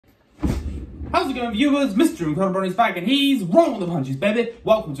How's it going, viewers? Mr. Incredi-Brony's back and he's rolling the punches, baby.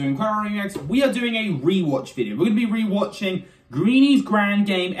 Welcome to Incredi-Brony Reacts. We are doing a rewatch video. We're going to be rewatching Greeny's Grand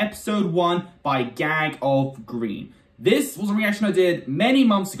Game Episode 1 by Gag of Green. This was a reaction I did many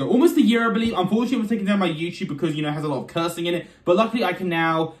months ago, almost a year, I believe. Unfortunately, it was taken down by YouTube because, you know, it has a lot of cursing in it. But luckily, I can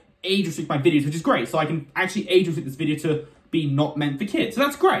now age restrict my videos, which is great. So I can actually age restrict this video to be not meant for kids. So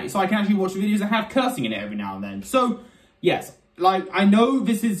that's great. So I can actually watch videos that have cursing in it every now and then. So, yes. Like, I know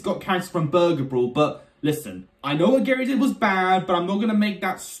this has got characters from Burger Brawl, but listen, I know what Gary did was bad, but I'm not going to make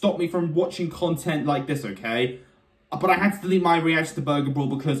that stop me from watching content like this, okay? But I had to delete my reaction to Burger Brawl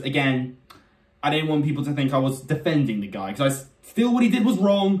because, again, I didn't want people to think I was defending the guy. Because I feel what he did was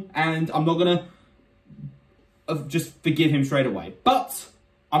wrong, and I'm not going to just forgive him straight away. But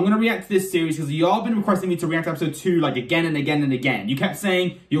I'm going to react to this series because you all been requesting me to react to episode 2 like again and again and again. You kept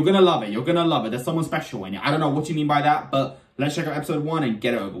saying, you're going to love it, you're going to love it. There's someone special in it. I don't know what you mean by that, but let's check out episode 1 and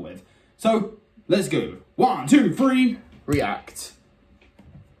get it over with. So, let's go. 1, 2, 3, react.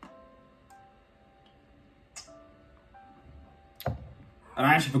 And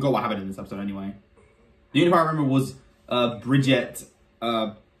I actually forgot what happened in this episode anyway. The only part I remember was Bridget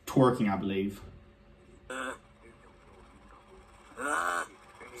twerking, I believe.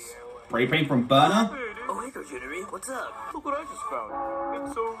 Spray paint from Burner? Oh, hey, Coach Henry, what's up? Look what I just found.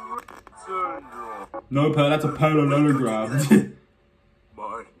 It's a No, Pearl, that's a Polo Lolograph.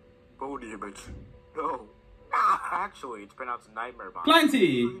 Mine. Bony image. No. Actually, it's pronounced Nightmare Bomb.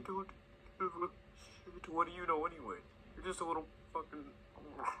 Plenty! What do you know anyway? You're just a little fucking...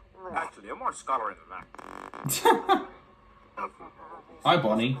 Actually, I'm more scholarly than that. Hi,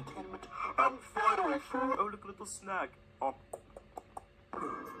 Bonnie. I'm finally through. Oh, look, a little snack. Oh.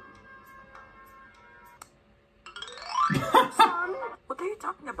 Son, what are you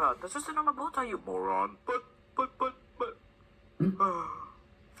talking about? That's just a normal bow tie, you moron. But.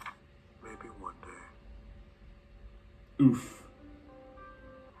 Maybe one day. Oof.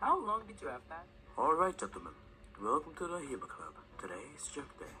 How long did you have that? Alright, gentlemen. Welcome to the HEMA Club. Today is check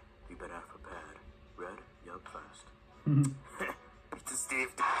day. We better have prepared. Red, young, fast. It's a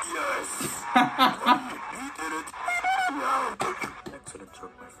Steve. Yes! He did it! No! Excellent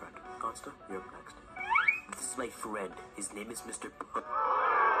joke, my friend. Consta, you're up next. This is my friend. His name is Mr.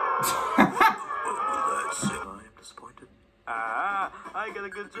 I am disappointed. I got a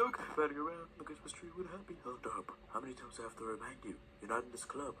good joke. Running around, the Christmas tree with happy. Hold up. How many times do I have to remind you? You're not in this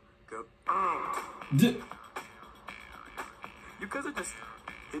club. Go. You guys are just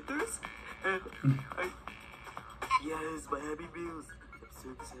hitters? And yes, my happy meals. I'm so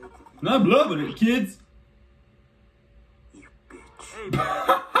excited. Not loving it, kids. You bitch. Hey, man.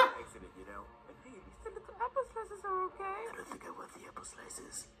 Accident, you know. And hey, you said that the apple slices are okay? I don't think I want the apple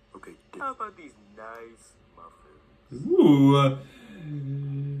slices. Okay, how about these nice muffins? Ooh.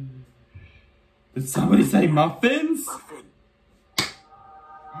 Did somebody say muffins? Muffin.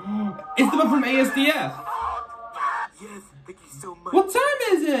 It's the one from ASDF. Yes, thank you so much. What time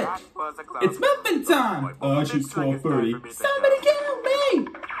is it? It's muffin time. Oh, it's 12:30. Somebody kill me!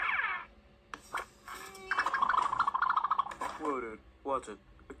 Whoa, dude. Watch it.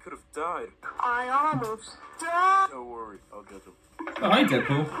 I could have died. I almost died. Don't worry, I'll get him. Oh, hi,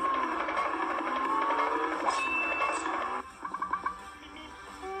 Deadpool.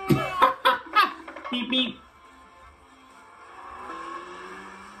 Beep, beep.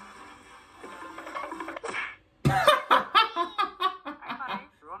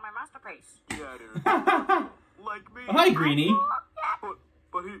 Yeah, dude. Like me. Hi, Greenie.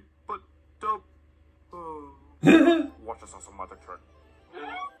 Dope. Oh. Watch us on some other trick.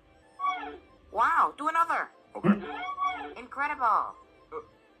 Wow, do another. Okay. Incredible.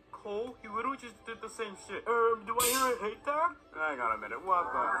 Cole, you literally just did the same shit. Do I hear a hate tag? Hang on a minute.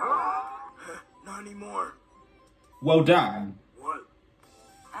 What the? Not anymore. Well done. What?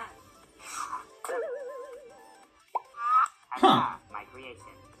 Huh. My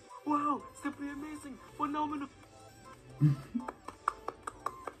creation. Wow, simply amazing. Phenomenal.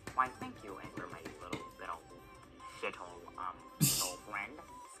 Why, thank you, Andrew, my little shithole, friend.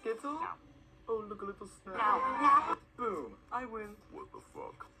 Skittle? No. Oh, look, a little snack. No. Boom. I win. What the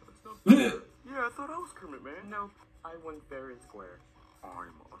fuck? That's not fair. Yeah, I thought I was Kermit, man. No, I won fair and square.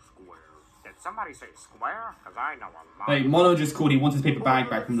 I'm a square. Did somebody say square? Because I know a lot. Wait, Mono just called. He wants his paper bag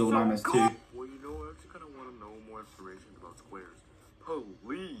back from Little Nightmares 2. Well, you know, I actually kind of want to know more information about squares.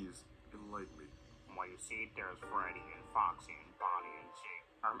 Please enlighten me. Well, you see, there's Freddy and Foxy and Bonnie and Chick.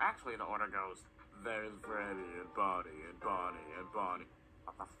 Actually, the order goes, there's Freddy and Bonnie and Bonnie and Bonnie.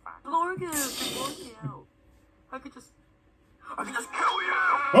 what the fuck? Glorious, blow me out. I could just kill you.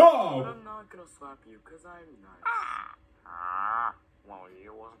 Oh! But I'm not gonna slap you, cause I'm nice. Well,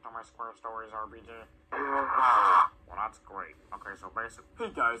 you listen to my Square Stories RPG? Well, that's great. Okay, so basically...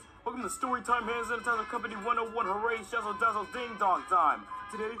 Hey guys, welcome to Storytime Hands in Time Company 101. Hooray, Shazzle Dazzle Ding Dong Time.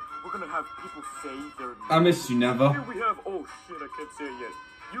 Today, we're gonna have people say their names. I missed you, Never. Here we have... Oh shit, I can't say it yet.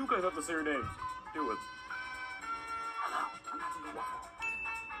 You guys have to say your names. Do it. Hello, I'm having a waffle.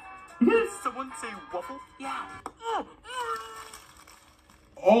 Did someone say waffle? Yeah.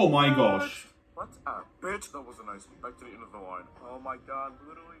 Oh my gosh. What a bitch. That wasn't nice. Back to the end of the line. Oh my god,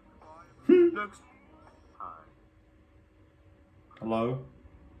 literally crying. Next. Hi. Hello?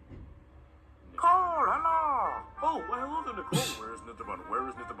 Nicole, hello! Oh, well, hello there, Nicole. Where's Nitterbun? Where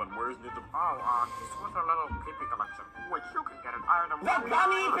is Nitterbun? Where is Nitterbun? Oh, he's with a little pee-pee collection, which you can get an item. The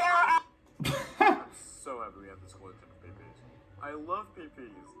gummy bear! I'm so happy we have this collection of PPs. I love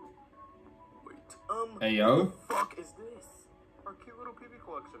PPs. Wait, Hey, yo. what the fuck is this? Our cute little PP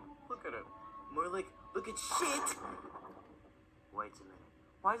collection. Look at it. More like, look at shit! Wait a minute.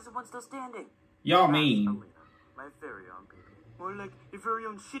 Why is the one still standing? Y'all mean. Alina, my very own PP. More like your very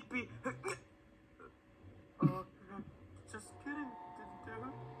own shit be. Just kidding.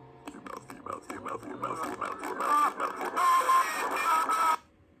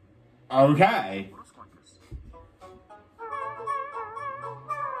 Okay. What else like this?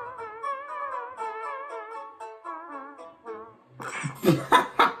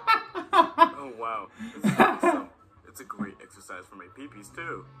 Oh wow, this is awesome. It's a great exercise for my peepees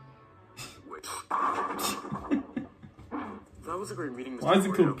too. Wait. That was a great meeting, Mr. Why is it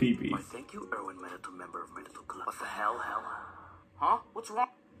Cornell. called pee-pee? Why, thank you, Erwin Manitou, member of my little club. What the hell? Huh? What's wrong?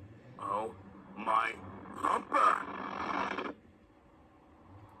 Oh, my bumper!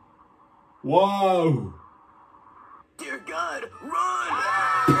 Whoa. Dear God, run!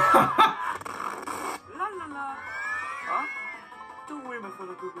 La la la. Huh? Don't worry, my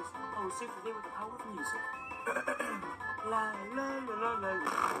fellow goobers. I will save the day with the power of music. La la la la la.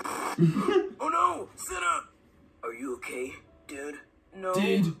 Oh no! Sit up! Are you okay, dude? No.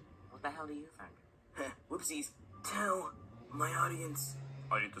 Dude. What the hell do you think? Whoopsies. Tell my audience.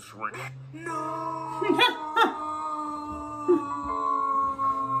 I need to shrink. No!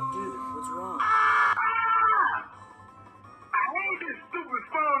 Dude, what's wrong?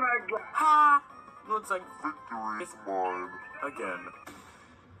 Ha! Looks like victory is mine. Again.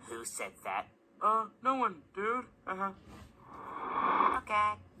 Who said that? No one, dude.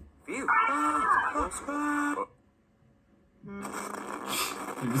 Okay. Phew.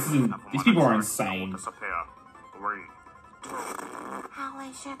 These people are insane. Disappear. 3.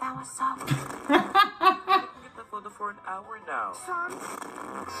 Holy shit, that was so Get the photo for an hour now.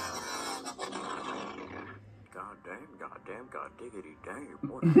 God damn, god diggity damn.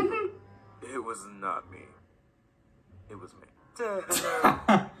 What? It was not me. It was me.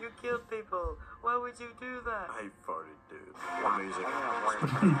 You killed people. Why would you do that? I farted, dude.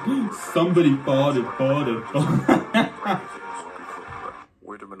 Amazing. Somebody farted.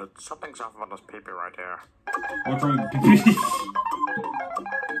 Wait a minute. Something's off about this pee-pee right here. What's wrong with pee-pee?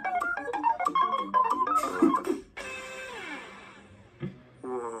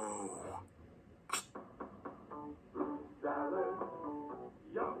 Whoa.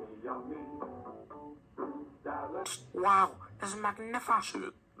 Wow, this is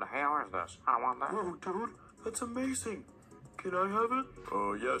magnificent. The hell is this? I want that. Whoa, dude. That's amazing. Can I have it?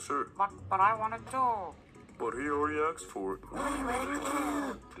 Yeah, sure. But I want it too. But he already asked for it.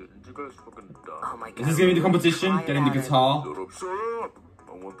 Didn't you guys fucking die? Oh my god. Is this gonna be the competition? Getting the guitar? Shut up!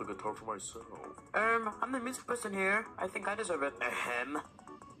 I want the guitar for myself. I'm the music person here. I think I deserve it. Ahem.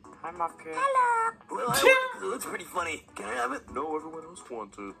 Hi, Muff Kid. Hello. Well, I want it because it looks pretty funny. Can I have it? No, everyone else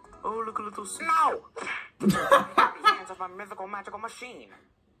wants it. Oh, look, a little... No! Hands off my mythical magical machine.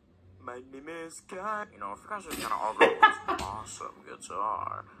 My name is God. You know, if you guys are gonna all go with this awesome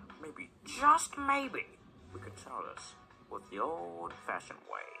guitar, maybe, just maybe, we could sell this with the old-fashioned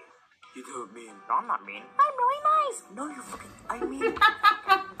way. You don't mean... No, I'm not mean. I'm really nice. No, you fucking... I mean...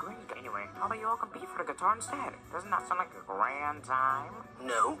 Great. Anyway, how about you all compete for the guitar instead? Doesn't that sound like a grand time?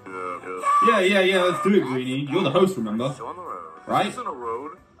 No. Yeah, let's do it, Greenie. You're the host, remember? So on the road. Right? This isn't a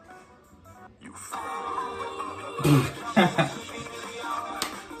road. You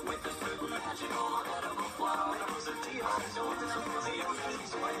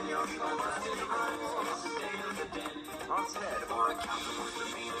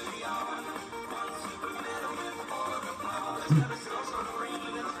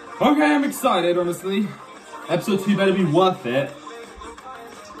Okay, I'm excited, honestly. Episode 2 better be worth it.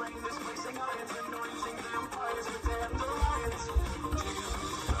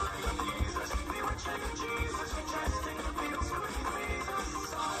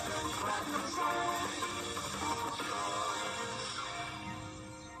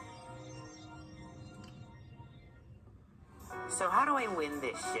 So how do I win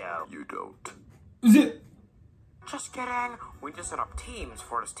this show? You don't. Is it? Just kidding. We just set up teams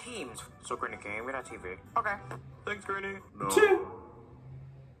for us teams. So Greeny, can you get TV? Okay. Thanks, Greeny. No.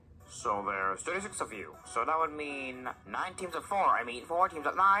 So there's 36 of you. So that would mean 9 teams of 4. I mean 4 teams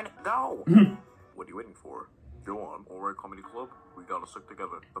of 9. Go. What are you waiting for? Go on. Alright, Comedy Club. We gotta stick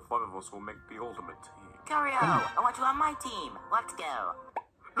together. The 5 of us will make the ultimate team. Curio, I want you on my team. Let's go.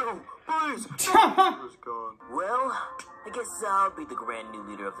 No, please. Who's gone? Well, I guess I'll be the grand new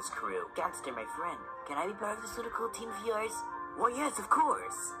leader of this crew. Gangster, my friend. Can I be part of this little cool team of yours? Well, yes, of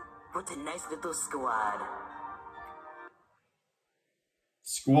course. What a nice little squad.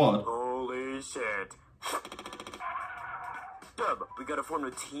 Squad. Holy shit. Dub, we gotta form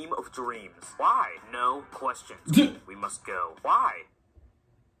a team of dreams. Why? No questions. We must go. Why?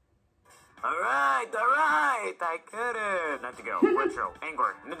 Alright, I get it. Not to go. Retro,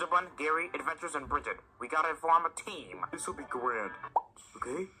 Angler, Ninja Bun, Gary, Adventures, and Bridget. We gotta form a team. This will be grand.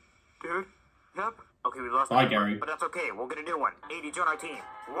 Okay, dude? Yep. Okay, we lost Bye, the number, Gary. but that's okay. We'll get a new one. 80, join our team.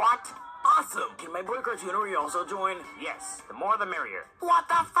 What? Awesome. Can my boy Cartoonery also join? Yes. The more the merrier. What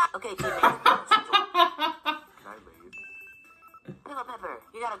the fuck? Okay, teammates. Can I leave? Pillow Pepper,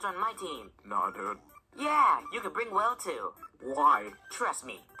 you gotta join my team. Nah, dude. Yeah, you can bring Will too. Why? Trust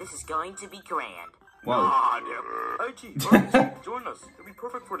me, this is going to be grand. Whoa. Ah, damn. IG, join us. It'll be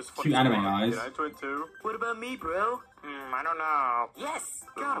perfect for this funny Cute anime squad. eyes. Can I join too? What about me, bro? I don't know. Yes.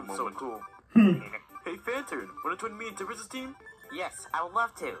 God, I'm so cool. Hey, Fantern, wanna join me and Teresa's team? Yes, I would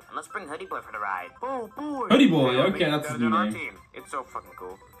love to. And let's bring Hoodie Boy for the ride. Oh, boy. Hoodie Boy, Yeah, okay, that's his new our name. team. It's so fucking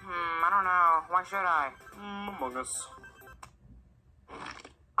cool. I don't know. Why should I? Among Us.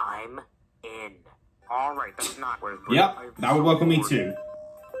 I'm in. Alright, that's not where Yep, that would work on me too.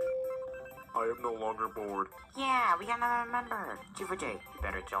 I am no longer bored. Yeah, we got another member. G4J, you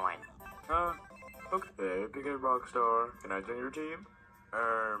better join. Okay, big head rockstar. Can I join your team?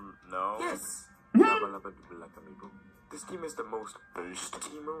 No. Yes. Labba labba dibba like amigo. This team is the most based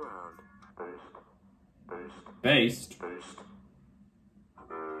team around. Based.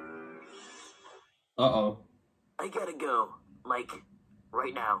 Uh-oh. I gotta go. Like,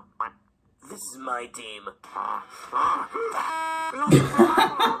 right now. This is my team.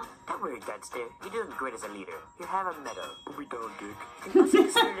 Don't worry, Dudster. You're doing great as a leader. You have a medal. We don't dig. You can also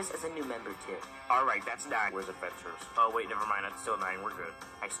consider this as a new member, too. Alright, that's 9. Where's Adventures? Oh, wait, never mind. That's still 9. We're good.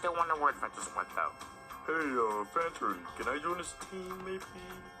 I still wonder where Adventures went, though. Hey, Fantern, can I join this team, maybe?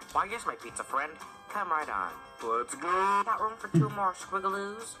 Why, yes, my pizza friend. Come right on. Let's go. Got room for 2 more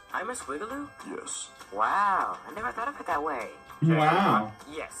Squiggaloos? I'm a Squiggaloo? Yes. Wow, I never thought of it that way. Wow.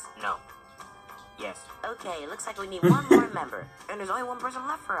 Yes, no. Yes. Okay, looks like we need one more member. And there's only one person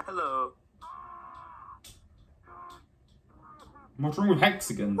left for us. Hello. What's wrong with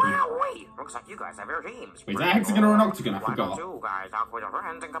Hexagon? Wow, wait. Looks like you guys have your teams. Wait, is that Hexagon or an Octagon? I Why don't forgot. you guys talk with your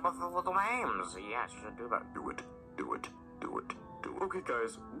friends and come up with little names? Yes, you should do that. Do it. Okay,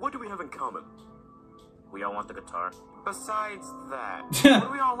 guys, what do we have in common? We all want the guitar. Besides that, what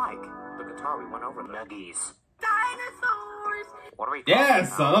do we all like? The guitar we went over. Nuggies. Dinosaurs! What are we talking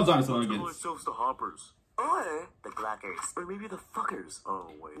Yes, I about? love dinosaur Let's call nuggets. ourselves the Hoppers. Or the Glockers. Or maybe the Fuckers. Oh,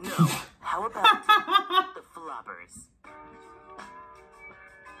 wait. No. How about the Floppers?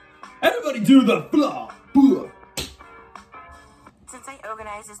 Everybody do the flop. Since I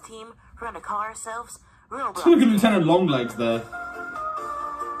organized this team, we're gonna call ourselves Roblox. Look at Lieutenant Longlegs there.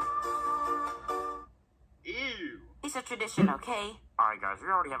 Ew. It's a tradition, okay? Alright guys, we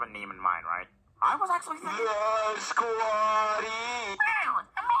already have a name in mind, right? I was actually thinking... Squatty! Wow,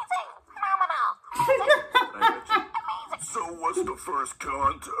 amazing, phenomenal. So what's the first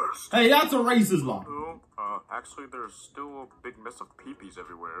contest? Hey, that's a racist line. Oh, actually, there's still a big mess of peepees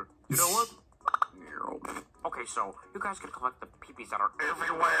everywhere. You know what? Okay, so you guys can collect the peepees that are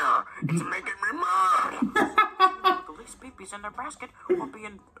everywhere. It's making me mad. The least peepees in their basket will be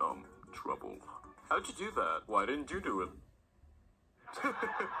in Trouble. How'd you do that? Why didn't you do it?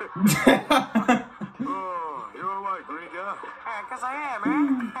 Oh, you're a white green guy. Cause I am,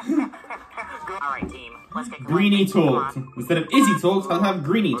 man. Alright, team. Let's get Greeny collecting. Come talks. on. Instead of Izzy talks, I'll have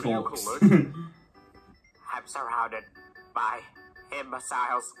Greeny How do you talks. collect? I'm surrounded by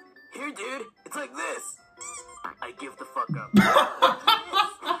imbeciles. Here, dude. It's like this. I give the fuck up.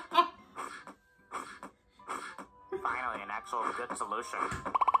 Finally, an actual good solution.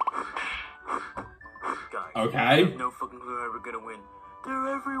 Guys, Okay. I have no fucking clue how we're gonna win. They're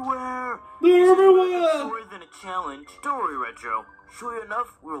everywhere. They're This is everywhere. more than a challenge. Don't worry, Retro. Sure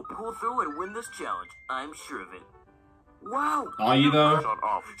enough, we'll pull through and win this challenge. I'm sure of it. Wow. Are you though? Shut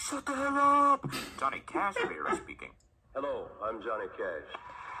off. Shut the hell up. Johnny Cashmere speaking. Hello, I'm Johnny Cash.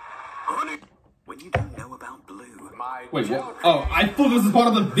 Honey. when you don't know about blue. Wait, what? Oh, I thought this was part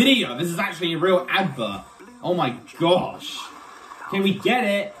of the video. This is actually a real advert. Oh my gosh. Can we get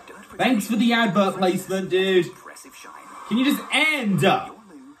it? Thanks for the advert placement, dude. Impressive shine. Can you just end? Your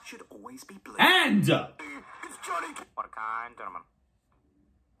loo should always be blue. And It's Johnny. What a kind gentleman.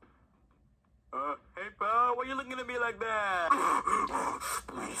 Hey pal, why are you looking at me like that?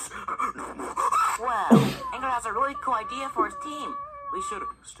 Please, no more. Well, Ingrid has a really cool idea for his team. We should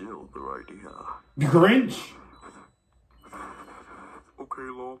steal their idea. Grinch. Okay,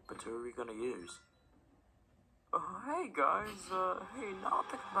 Lol, but who are we gonna use? Hey guys, hey, now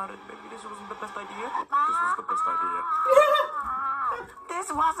think about it. Maybe this wasn't the best idea. This was the best idea.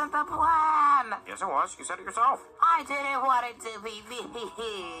 This wasn't the plan. Yes, it was. You said it yourself. I didn't want it to be me.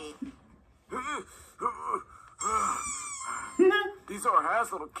 These are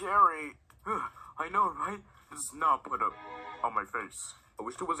hassle to carry. I know, right? This is not put up on my face. I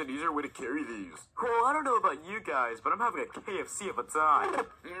wish there was an easier way to carry these. Well, I don't know about you guys, but I'm having a KFC of a time.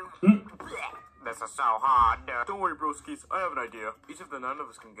 This is so hard. Don't worry, broskies. I have an idea. Each of the 9 of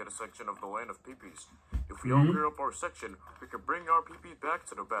us can get a section of the land of peepees. If we all clear up our section, we can bring our peepees back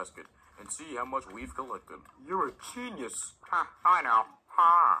to the basket and see how much we've collected. You're a genius. Huh, I know.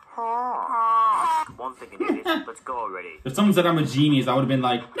 One thing, idiot. Let's go already. If someone said I'm a genius, I would have been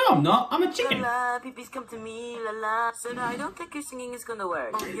like, no, I'm not. I'm a chicken. La la, peepees come to me, la la. So no, I don't think your singing is gonna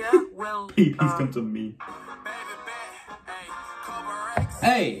work. Oh yeah? Well, Please come to me.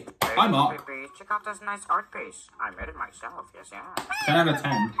 Hey, I'm up. Baby, check out this nice art piece. I made it myself. Yes, yeah. 10 out of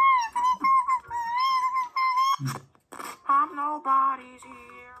 10. I'm nobody's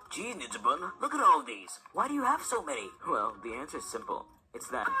here. Gee, Ninja Bun, look at all these. Why do you have so many? Well, the answer's simple. It's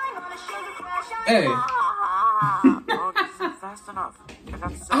that. Hey. Oh, this isn't fast enough. And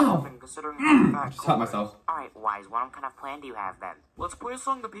that's something considering how fat Just hurt myself. Alright, Wise, what kind of plan do you have then? Let's play a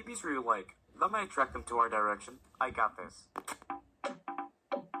song the peepees really like. That might attract them to our direction. I got this.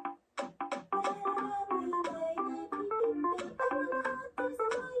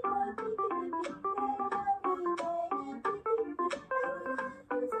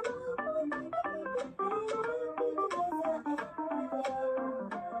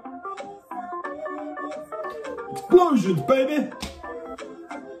 Explosions, baby!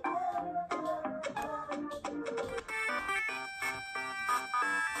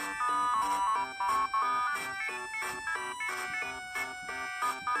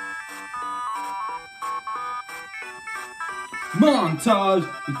 Montage!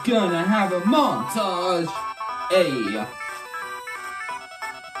 We're gonna have a montage! Hey!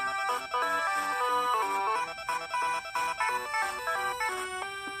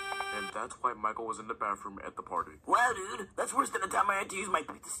 And that's why Michael was in the bathroom at the party. wow, dude, that's worse than the time I had to use my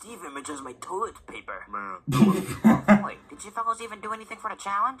Peter Steve image as my toilet paper. Man. Wait, did you fellows even do anything for the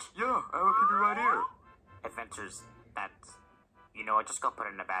challenge? Yeah, I have a peepee right here. Adventures, that's... You know what, just go put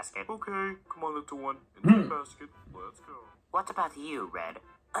it in the basket. Okay, come on, little one. In the basket. Let's go. What about you, Red?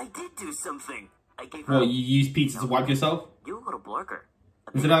 I did do something. I gave Well, her you use pizza to wipe yourself? You little blurker.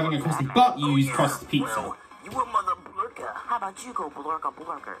 Instead of having a crusty butt, you use crusty pizza. Well, you were Mother Blurka. How about you go blurka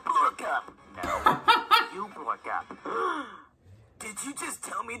blurker? Blurk up. No, you blurk up. Did you just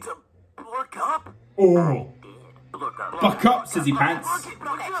tell me to blurk up? Oh! Blurk up. Fuck up, sissy pants! Blurk it,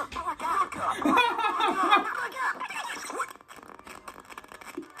 blurk it, blurk up.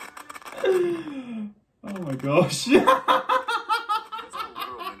 Oh my gosh. It's a literal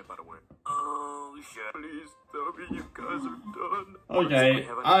minute, by the way. Oh, shit. Please tell me you guys are done. Okay,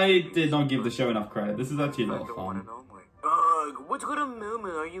 I did not give the show enough credit. This is actually a lot of The one fun. and only. Ugh, what good of Moo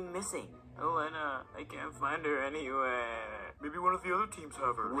are you missing? Elena, I can't find her anywhere. Maybe one of the other teams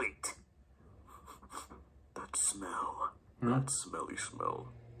have her. Wait. That smell. That smelly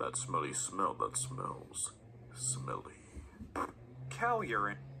smell. That smelly smell that smells. Smelly. Cow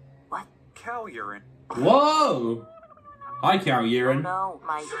urine. What? Cow urine. Whoa! Hi, cow urine. No,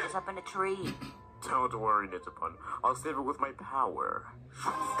 Mike is up in a tree. Don't worry, Nitapun. I'll save it with my power.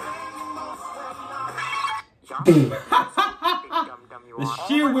 The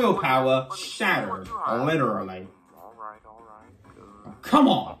sheer willpower shattered, literally. Alright. Come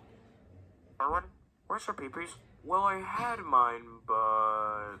on! Erwin, where's your peepees? Well, I had mine,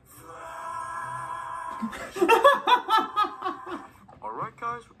 but... Alright,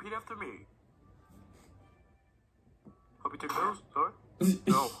 guys, repeat after me. Hope you take those. Sorry?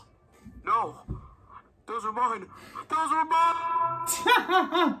 No. No! Those are mine! Those are mine!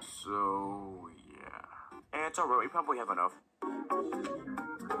 So, yeah. It's alright, we probably have enough.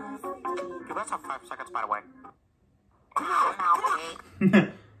 Okay, let's have 5 seconds, by the way. Now, Pete.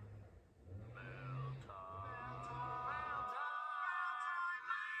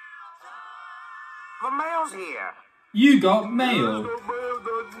 The mail's here. You got mail.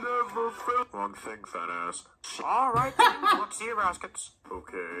 Wrong thing, fat ass. All right, then. Let's see your baskets.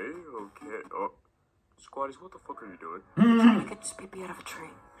 Okay. Oh, Squatties, what the fuck are you doing? Trying to get this baby out of a tree.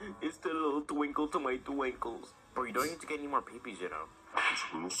 It's the little twinkle to my twinkles. Bro, you don't need to get any more peepees, you know. This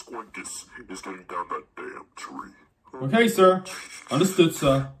little squinkus is getting down that damn tree. Okay, sir. Understood,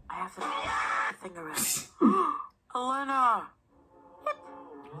 sir. I have the thing around. Elena!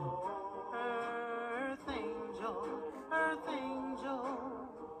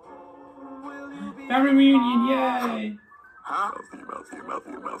 Family reunion, yay!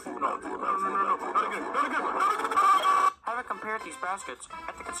 Haven't compared these baskets.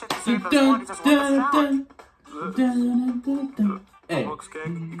 I think it's safe to say Dun, that dun, Squatties has won the dun, challenge. dun, dun. Hey. Looks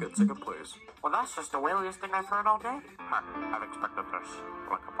gang, you got second place. Well, that's just the whaliest thing I've heard all day. I've expected this,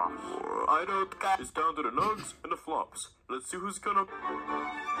 like a boss. I don't care. It's down to the nugs and the flops. Let's see who's gonna...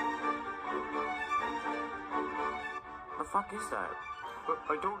 The fuck is that?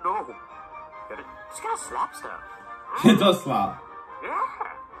 I don't know. Get it? It's gonna slap stuff. It does slap. Yeah.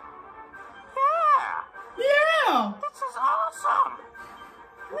 Yeah! This is awesome.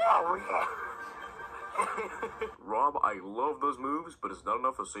 Oh, yeah. Rob, I love those moves, but it's not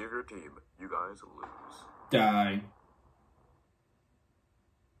enough to save your team. You guys lose. Die.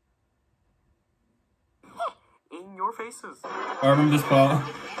 In your faces. I remember this part.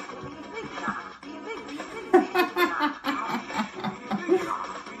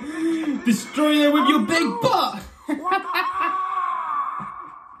 Destroy them with your big butt!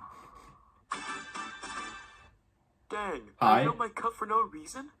 Dang, Hi. I got my cut for no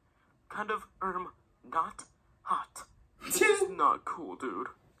reason? Kind of, not hot. This is not cool, dude.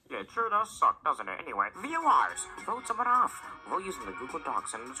 Yeah, it sure does suck, doesn't it? Anyway, viewers, vote someone off. Vote using the Google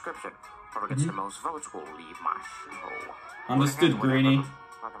Docs in the description. Whoever gets the most votes will leave my show. Understood, Greenie.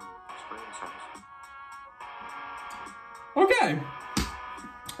 Okay.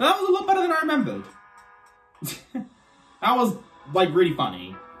 That was a lot better than I remembered. That was, like, really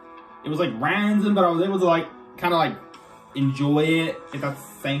funny. It was, like, random, but I was able to, like, kind of, like, enjoy it, if that's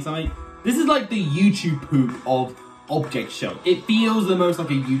saying something. This is, like, the YouTube poop of object show. It feels the most like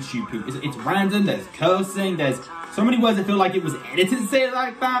a YouTube poop. It's random, there's cursing, there's so many words that feel like it was edited to say it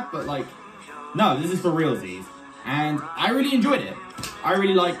like that, but, like, no, this is for realsies. And I really enjoyed it. I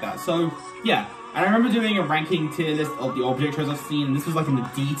really liked that. So, yeah. And I remember doing a ranking tier list of the object shows I've seen. This was like in the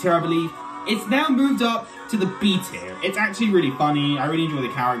D tier, I believe. It's now moved up to the B tier. It's actually really funny. I really enjoy the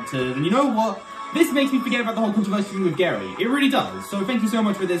characters. And you know what? This makes me forget about the whole controversy with Gary. It really does. So thank you so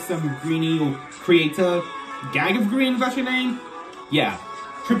much for this, Greenie, or creator. Gag of Green is actually name. Yeah.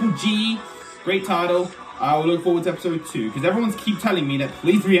 Triple G. Great title. I will look forward to episode 2. Because everyone's keep telling me that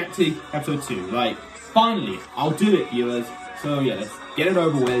please react to episode 2. Like, finally, I'll do it, viewers. So yeah, let's get it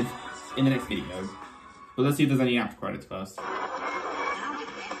over with in the next video. But let's see if there's any after credits first.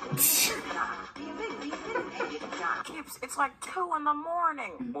 It's like 2 in the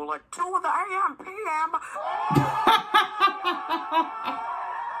morning. Or like 2 in the AM, PM.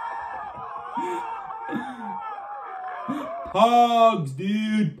 Pogs,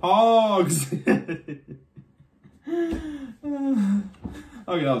 dude, Pogs.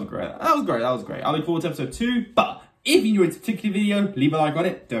 Okay, that was great. That was great. I look forward to episode 2. But if you enjoyed this particular video, leave a like on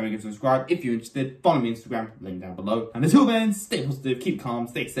it. Don't forget to subscribe. If you're interested, follow me on Instagram, link down below. And until then, stay positive, keep calm,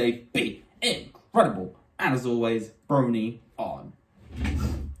 stay safe, be incredible. And as always, Brony on.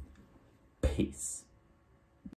 Peace.